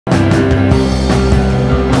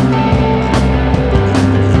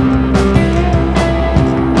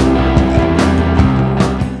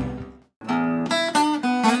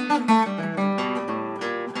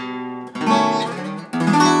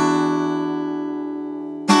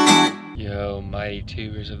Yo, mighty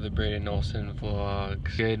tubers of the Braden Olsen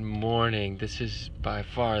vlogs. Good morning. This is by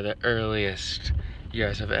far the earliest you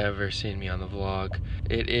guys have ever seen me on the vlog.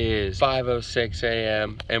 It is 5:06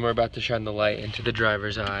 a.m. and we're about to shine the light into the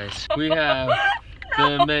driver's eyes. We have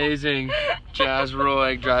the amazing Jazz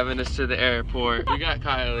Roy driving us to the airport. We got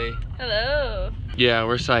Kylie. Hello. Yeah,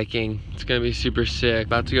 we're psyching. It's gonna be super sick.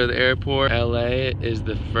 About to go to the airport. LA is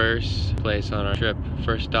the first place on our trip.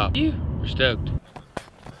 First stop. We're stoked.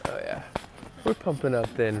 Oh yeah. We're pumping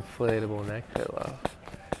up the inflatable neck pillow.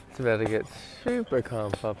 It's about to get super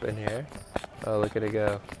comp up in here. Oh, look at it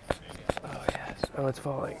go. Oh yes. Oh, it's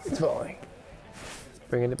falling. It's falling.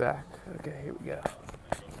 Bringing it back. Okay, here we go.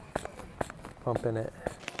 Pumping it.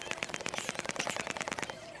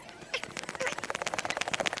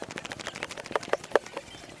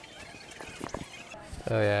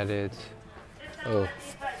 Oh yeah, dudes. Oh.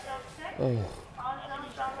 Oh.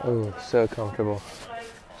 Oh, so comfortable.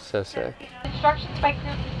 So sick. Instructions by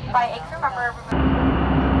a crew member.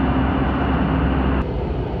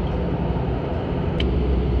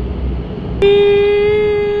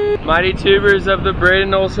 Mighty tubers of the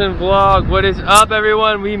Braden Olsen vlog. What is up,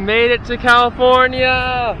 everyone? We made it to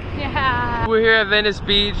California. Yeah. We're here at Venice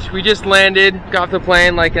Beach. We just landed, got off the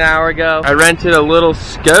plane like an hour ago. I rented a little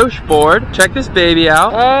Scosh board. Check this baby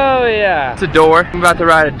out. Oh yeah. It's a door. I'm about to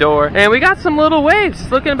ride a door. And we got some little waves.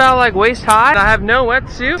 It's looking about like waist high. I have no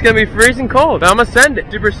wetsuit. It's gonna be freezing cold, but I'm gonna send it.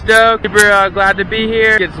 Super stoked, super glad to be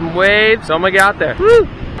here. Get some waves, so I'm gonna get out there. Woo!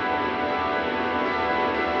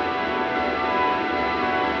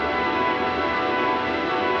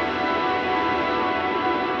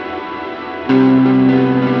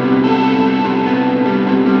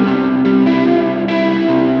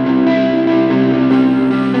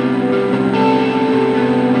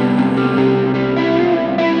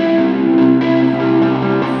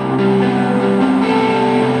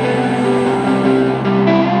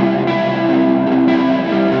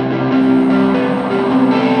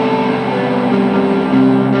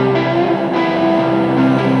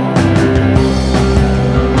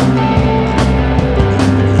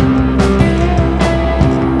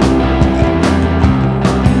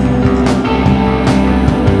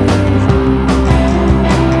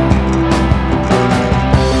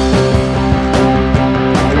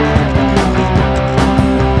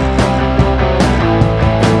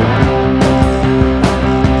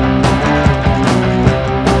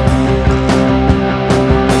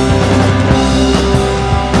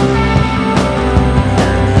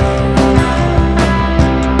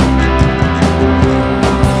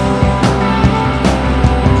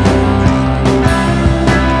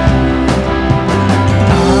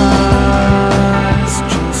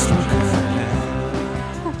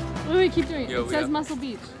 Muscle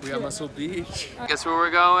Beach. We got Muscle Beach. Guess where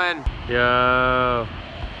we're going? Yo.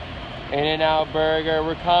 In-N-Out Burger,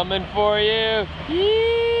 we're coming for you. We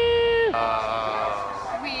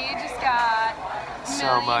just got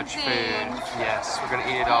so much food. Yes, we're gonna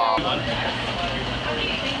eat it all.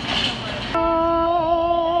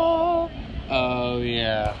 Oh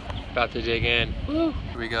yeah. About to dig in. Woo.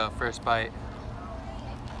 Here we go, first bite.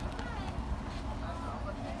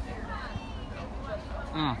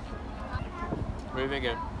 Mmm. What are you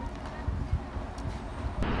thinking?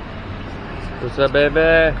 What's up,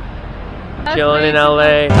 baby? Chilling in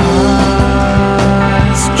LA.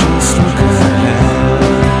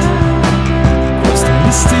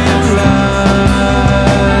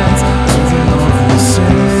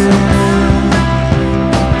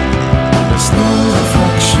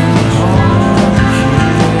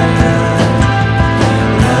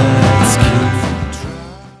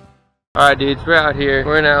 Alright dudes, we're out here.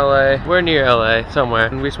 We're in LA. We're near LA somewhere.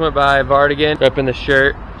 And we just went by Vardigan, repping the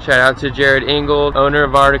shirt. Shout out to Jared Ingold, owner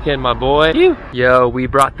of Vardigan, my boy. Yo, we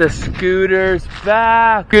brought the scooters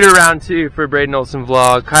back. Scooter round 2 for Braden Olsen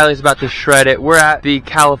vlog. Kylie's about to shred it. We're at the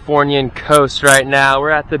Californian coast right now.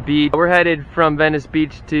 We're at the beach. We're headed from Venice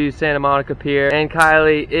Beach to Santa Monica Pier. And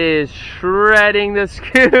Kylie is shredding the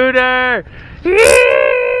scooter.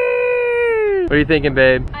 What are you thinking,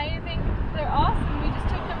 babe? I think they're awesome.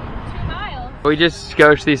 We just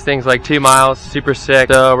scotched these things like 2 miles, super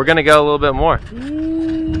sick. So we're gonna go a little bit more.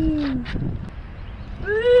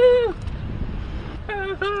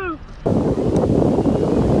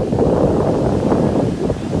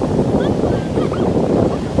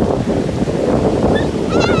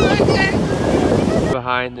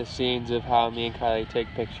 Behind the scenes of how me and Kylie take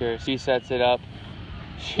pictures. She sets it up,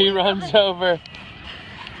 she runs over,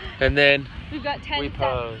 and then we've got 10 we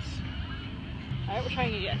pose. Alright, we're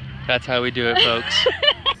trying again. That's how we do it, folks.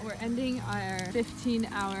 We're ending our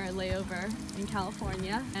 15-hour layover in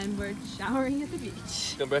California and we're showering at the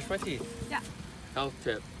beach. Gonna brush my teeth. Yeah. Health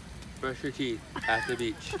tip. Brush your teeth at the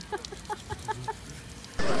beach.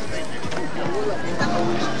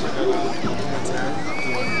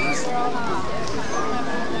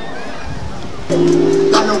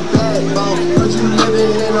 Got no bad bone, but you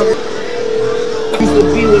living in a used to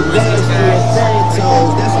be with bags and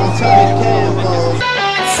Santos, that's on top of Campos.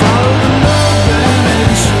 Follow the love and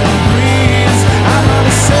ancient breeze. I'm on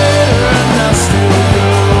a sailor and I still go.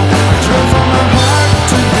 I drove from my heart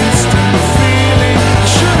to distant feeling I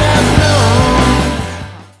should have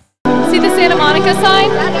known. See the Santa Monica sign?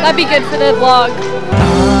 That'd be good for the vlog.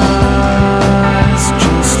 Eyes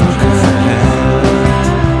just look ahead.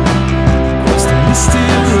 Cross the misty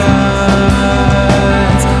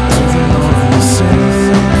lines to the northern sea.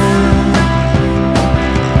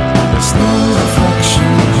 There's no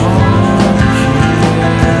reflection home here.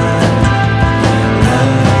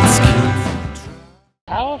 Let's keep.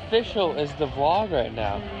 How official is the vlog right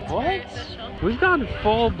now? What? We've gone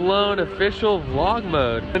full-blown official vlog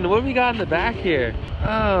mode. And what do we got in the back here?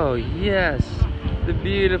 Oh, yes. The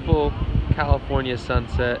beautiful California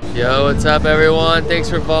sunset. Yo, what's up everyone? Thanks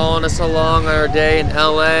for following us along on our day in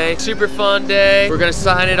LA. Super fun day. We're gonna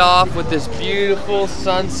sign it off with this beautiful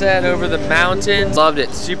sunset over the mountains. Loved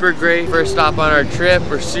it, super great first stop on our trip.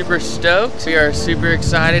 We're super stoked. We are super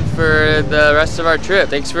excited for the rest of our trip.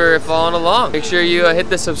 Thanks for following along. Make sure you hit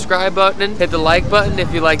the subscribe button, hit the like button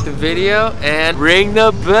if you liked the video, and ring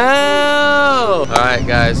the bell. All right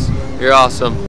guys, you're awesome.